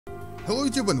Hello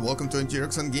YouTube and welcome to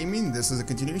AnTREXon Gaming. This is a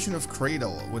continuation of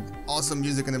Cradle with awesome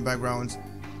music in the background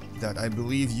that I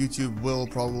believe YouTube will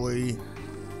probably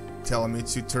tell me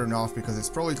to turn off because it's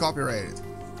probably copyrighted.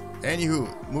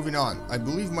 Anywho, moving on. I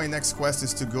believe my next quest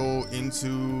is to go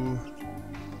into...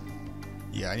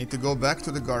 I need to go back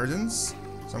to the gardens.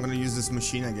 So I'm gonna use this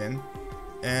machine again.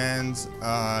 And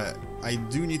I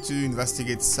do need to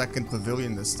investigate second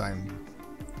pavilion this time.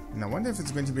 And I wonder if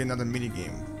it's going to be another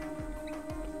minigame.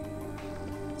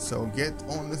 So get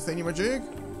on the thingamajig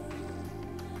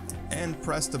and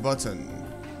press the button.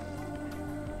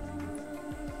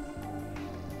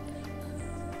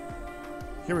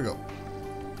 Here we go.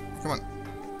 Come on.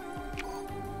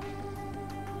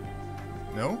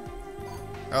 No?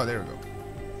 Oh, there we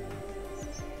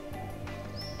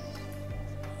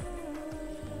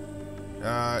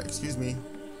go. Excuse me.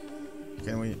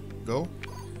 Can we go?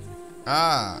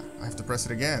 Ah, I have to press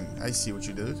it again. I see what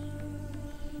you did.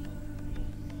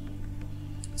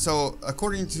 So,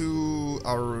 according to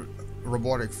our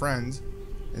robotic friend,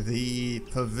 the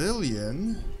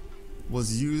pavilion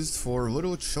was used for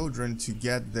little children to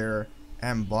get their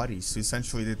bodies. So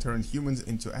essentially they turned humans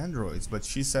into androids, but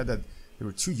she said that they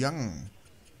were too young.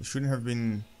 They shouldn't have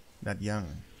been that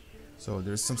young. So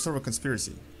there's some sort of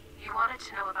conspiracy. You wanted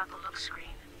to know about the look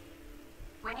screen.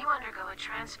 When you undergo a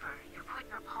transfer, you put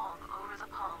your palm over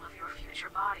the palm of your future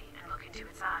body and look into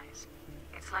its eyes.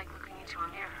 It's like looking into a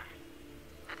mirror.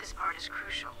 But this part is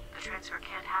crucial. The transfer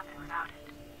can't happen without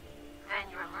it. Then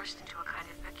you're immersed into a kind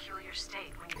of peculiar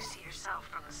state when you see yourself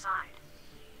from the side.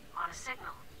 On a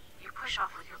signal, you push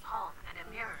off with your palm and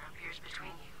a mirror appears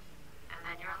between you. And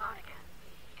then you're alone again,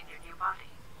 in your new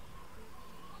body.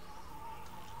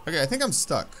 Okay, I think I'm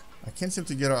stuck. I can't seem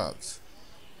to get out.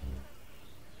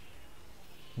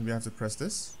 Maybe I have to press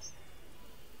this?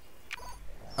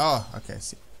 Oh, okay, I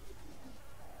see.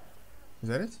 Is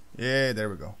that it? Yeah, there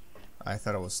we go. I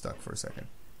thought I was stuck for a second.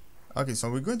 Okay,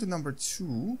 so we're going to number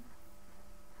 2.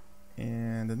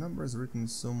 And the number is written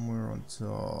somewhere on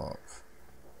top.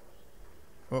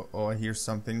 Uh-oh, I hear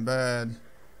something bad.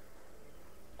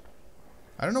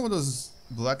 I don't know what those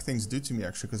black things do to me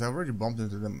actually, because I've already bumped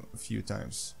into them a few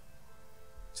times.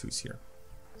 2's here.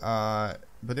 But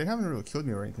they haven't really killed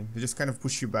me or anything. They just kind of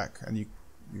push you back and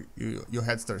your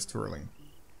head starts twirling.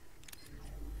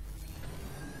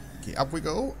 Okay, up we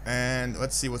go, and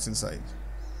let's see what's inside.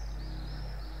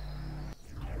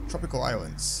 Tropical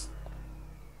islands.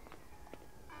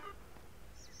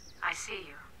 I see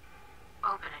you.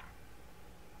 Opening.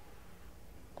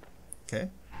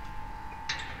 Okay.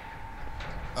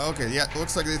 Okay, yeah,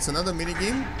 looks like it's another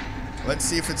minigame. Let's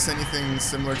see if it's anything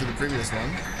similar to the previous one.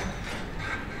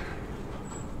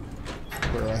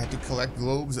 Where I had to collect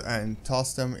globes and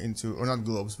toss them into, or not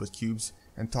globes, but cubes,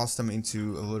 and toss them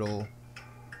into a little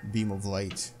beam of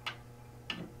light.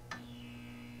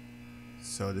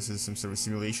 So this is some sort of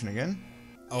simulation again.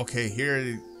 Okay,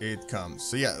 here it comes.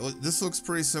 So yeah, this looks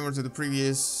pretty similar to the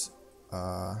previous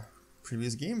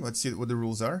game. Let's see what the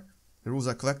rules are. The rules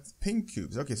are collect pink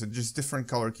cubes. Okay, so just different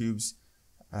color cubes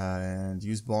and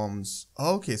use bombs.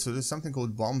 Okay, so there's something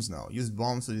called bombs now. Use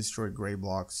bombs to destroy gray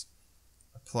blocks.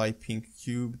 Apply pink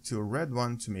cube to a red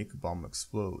one to make a bomb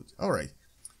explode. Alright,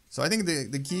 so I think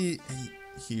the key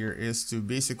here is to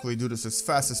basically do this as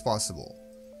fast as possible.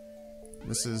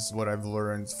 This is what I've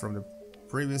learned from the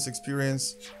previous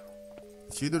experience.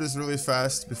 If you do this really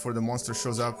fast before the monster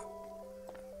shows up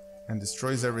and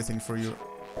destroys everything for you.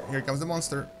 Here comes the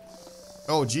monster.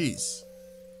 Oh jeez.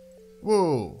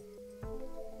 Whoa.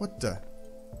 What the?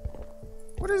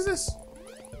 What is this?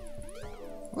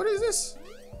 What is this?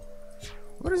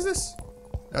 What is this?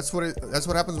 That's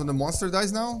what happens when the monster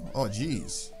dies now? Oh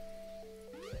jeez.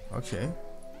 Okay.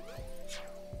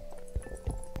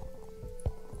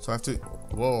 So I have to...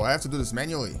 Whoa, I have to do this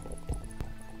manually.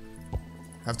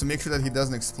 I have to make sure that he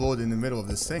doesn't explode in the middle of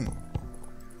this thing.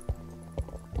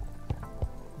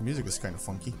 The music is kind of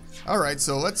funky. Alright,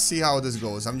 so let's see how this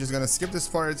goes. I'm just gonna skip this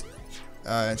part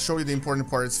and show you the important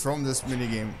parts from this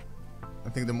minigame. I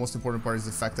think the most important part is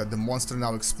the fact that the monster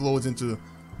now explodes into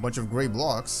a bunch of gray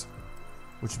blocks,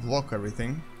 which block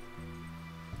everything.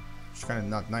 Which is kind of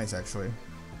not nice, actually.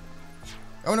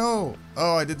 Oh no!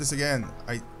 Oh, I did this again.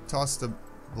 I tossed the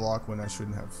block when I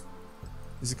shouldn't have.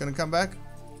 Is it gonna come back?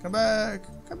 Come back!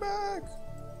 Come back!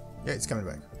 Yeah, it's coming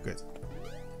back. Good.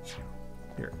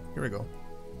 Here we go.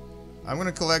 I'm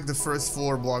gonna collect the first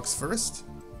floor blocks first.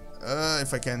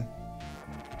 If I can.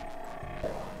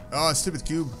 Oh, stupid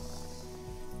cube.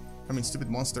 I mean, stupid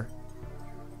monster.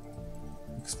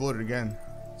 Exploded again.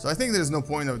 So I think there's no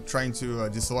point of trying to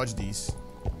dislodge these.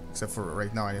 Except for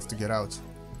right now, I have to get out.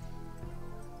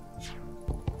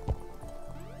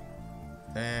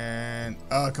 And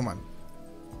come on.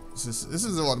 This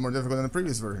is a lot more difficult than the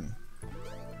previous version.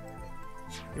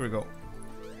 Here we go.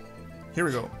 Here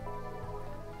we go.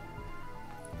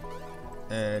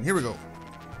 And here we go.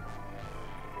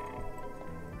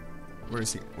 Where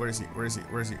is he? Where is he? Where is he?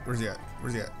 Where is he? Where's he at?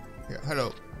 Where's he at? Yeah,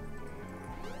 hello.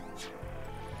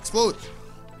 Explode!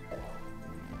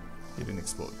 He didn't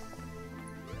explode.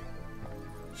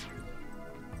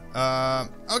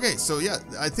 Okay, so yeah,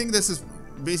 I think this is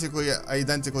basically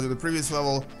identical to the previous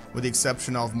level, with the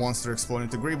exception of monster exploding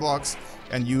into gray blocks,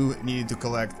 and you need to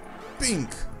collect pink,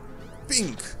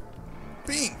 pink,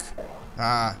 pink.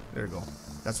 Ah, there you go.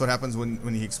 That's what happens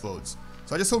when he explodes.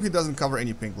 So I just hope he doesn't cover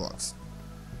any pink blocks.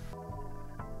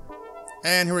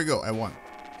 And here we go, I won.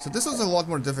 So this was a lot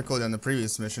more difficult than the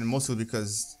previous mission, mostly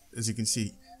because, as you can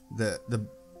see, the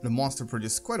monster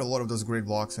produced quite a lot of those gray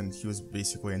blocks, and he was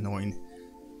basically annoying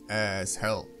as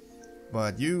hell.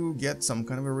 But you get some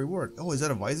kind of a reward. Oh, is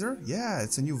that a visor? Yeah,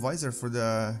 it's a new visor for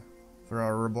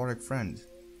our robotic friend.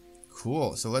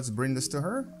 Cool, so let's bring this to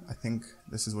her. I think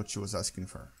this is what she was asking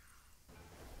for.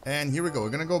 And here we go, we're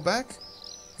gonna go back,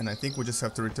 and I think we just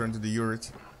have to return to the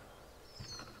yurt.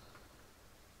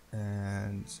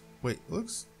 And wait,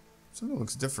 something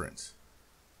looks different.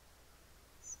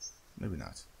 Maybe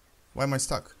not. Why am I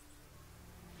stuck?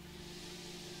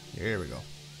 Here we go.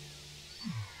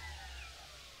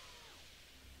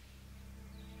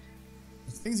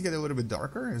 Things get a little bit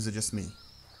darker, or is it just me?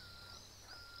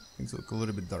 Things look a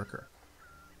little bit darker.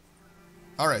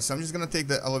 Alright, so I'm just gonna take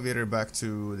the elevator back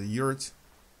to the yurt.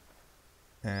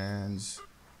 And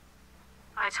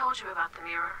I told you about the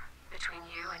mirror between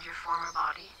you and your former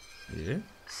body. yeah?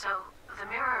 So, the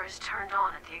mirror is turned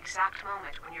on at the exact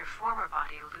moment when your former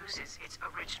body loses its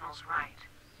original's right.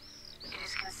 It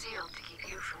is concealed to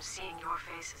keep you from seeing your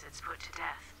face as it's put to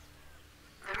death.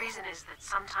 The reason is that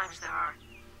sometimes there are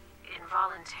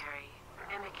involuntary,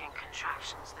 mimicking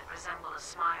contractions that resemble a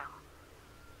smile.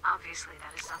 Obviously,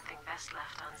 that is something best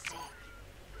left unseen.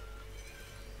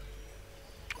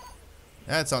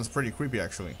 That sounds pretty creepy,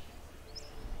 actually.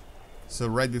 So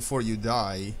right before you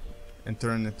die and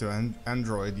turn into an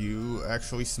android, you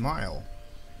actually smile.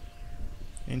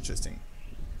 Interesting.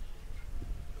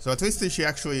 So at least she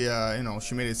actually, you know,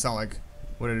 she made it sound like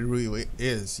what it really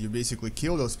is. You basically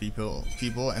kill those people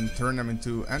and turn them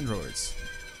into androids.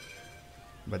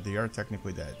 But they are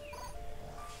technically dead.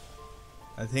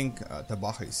 I think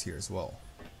Tabaha is here as well.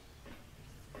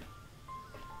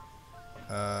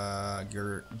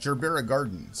 Gerbera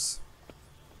Gardens.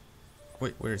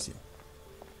 Wait, where is he?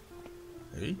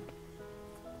 Hey?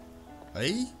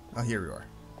 Hey? Oh, here you are.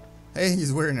 Hey,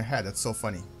 he's wearing a hat. That's so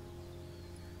funny.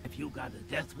 If you got a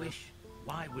death wish,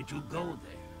 why would you go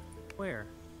there? Where?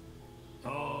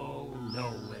 Oh,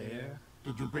 nowhere.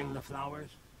 Did you bring the flowers?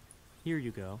 Here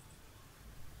you go.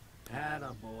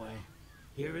 Attaboy.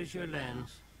 Here is your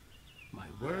lens. My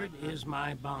word is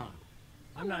my bond.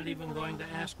 I'm not even going to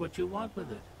ask what you want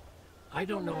with it. I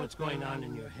don't know what's going on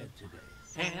in your head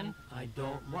today. And I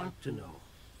don't want to know.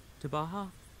 Tabaha,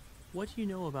 what do you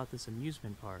know about this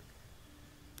amusement park?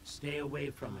 Stay away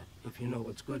from it if you know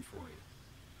what's good for you.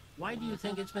 Why do you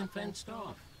think it's been fenced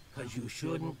off? Because you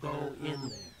shouldn't go in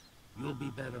there. You'll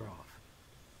be better off.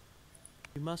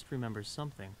 You must remember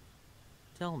something.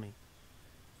 Tell me.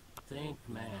 Think,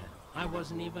 man. I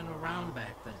wasn't even around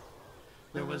back then.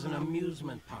 There was an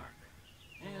amusement park.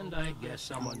 And I guess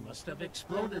someone must have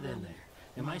exploded in there.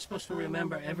 Am I supposed to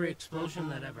remember every explosion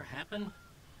that ever happened?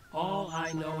 All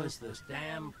I know is this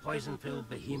damn poison-filled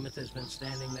behemoth has been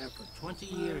standing there for 20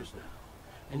 years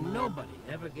now. And nobody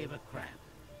ever gave a crap.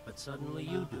 But suddenly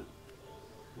you do.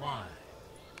 Why?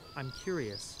 I'm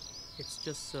curious. It's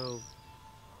just so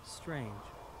strange.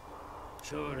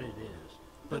 Sure it is.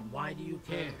 But why do you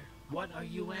care? What are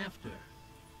you after?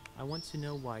 I want to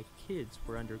know why kids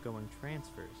were undergoing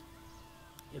transfers.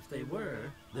 If they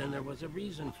were, then there was a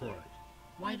reason for it.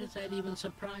 Why does that even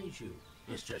surprise you?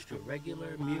 It's just your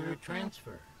regular mere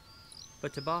transfer.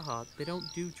 But Tabaha, they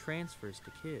don't do transfers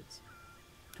to kids.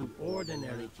 To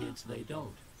ordinary kids, they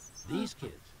don't. These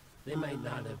kids, they might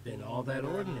not have been all that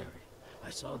ordinary. I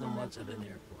saw them once at an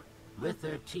airport, with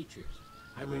their teachers.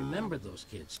 I remember those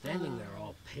kids standing there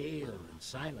all pale and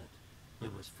silent.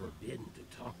 It was forbidden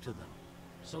to talk to them.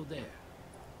 So there.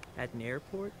 At an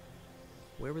airport?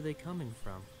 Where were they coming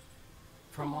from?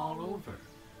 From all over.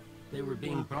 They were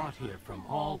being brought here from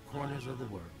all corners of the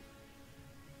world.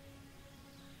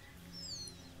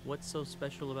 What's so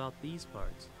special about these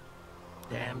parts?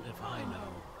 Damned if I know.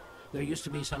 There used to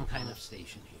be some kind of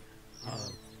station here.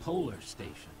 A polar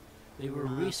station. They were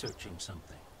researching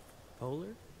something.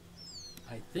 Polar?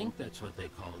 I think that's what they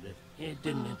called it. It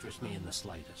didn't interest me in the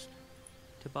slightest.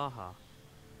 To Baja.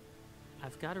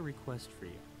 I've got a request for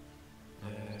you.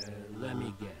 Let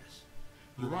me guess.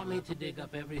 You want me to dig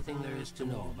up everything there is to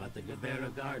know about the Guevara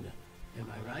Garden,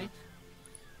 am I right?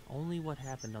 Only what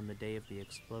happened on the day of the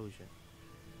explosion.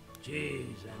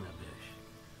 Jeez, Anabish.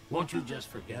 Won't you just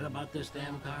forget about this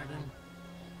damn garden?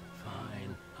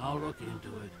 Fine, I'll look into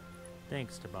it.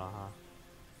 Thanks, to Baja.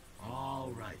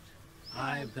 All right.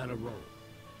 I've got a roll.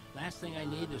 Last thing I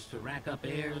need is to rack up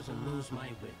airs and lose my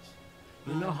wits.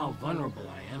 You know how vulnerable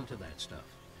I am to that stuff.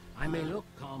 I may look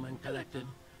calm and collected,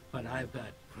 but I've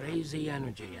got crazy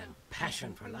energy and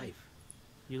passion for life.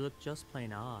 You look just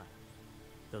plain odd.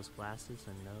 Those glasses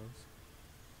and nose.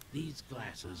 These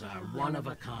glasses are one of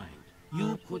a kind.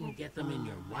 You couldn't get them in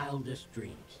your wildest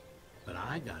dreams. But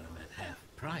I got them at half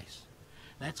price.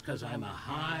 That's 'cause I'm a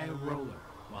high roller,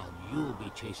 while you'll be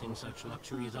chasing such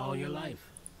luxuries all your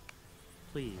life.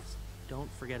 Please,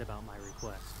 don't forget about my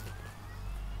request.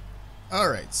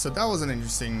 Alright, so that was an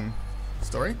interesting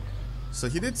story. So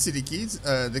he did see the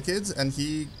kids, and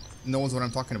he knows what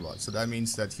I'm talking about. So that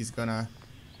means that he's gonna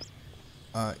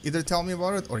either tell me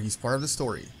about it, or he's part of the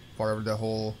story, part of the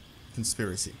whole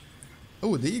conspiracy.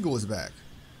 Oh, the eagle is back.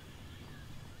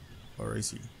 Or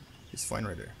is he? He's fine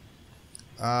right there.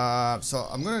 So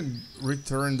I'm gonna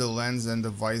return the lens and the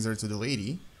visor to the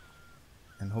lady,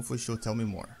 and hopefully she'll tell me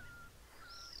more.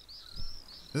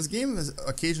 This game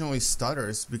occasionally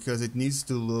stutters because it needs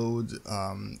to load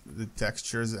the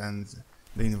textures and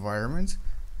the environment,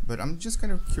 but I'm just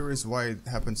kind of curious why it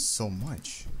happens so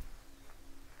much.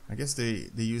 I guess they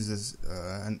use this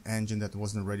an engine that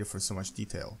wasn't ready for so much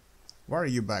detail. Why are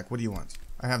you back? What do you want?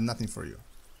 I have nothing for you.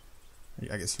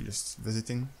 I guess you're just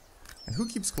visiting. And who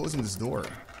keeps closing this door?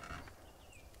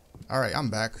 Alright, I'm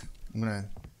back. I'm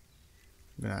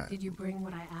gonna Did you bring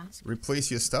what I asked? replace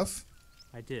your stuff.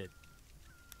 I did.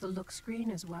 The look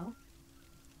screen as well?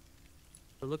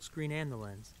 The look screen and the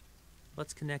lens.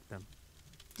 Let's connect them.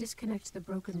 Disconnect the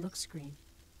broken look screen.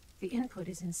 The input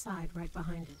is inside, right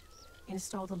behind it.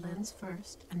 Install the lens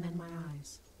first, and then my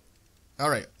eyes.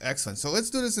 Alright, excellent. So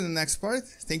let's do this in the next part.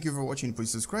 Thank you for watching.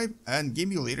 Please subscribe, and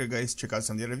game you later, guys. Check out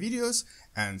some of the other videos,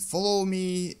 and follow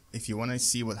me if you want to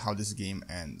see how this game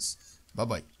ends. Bye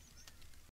bye.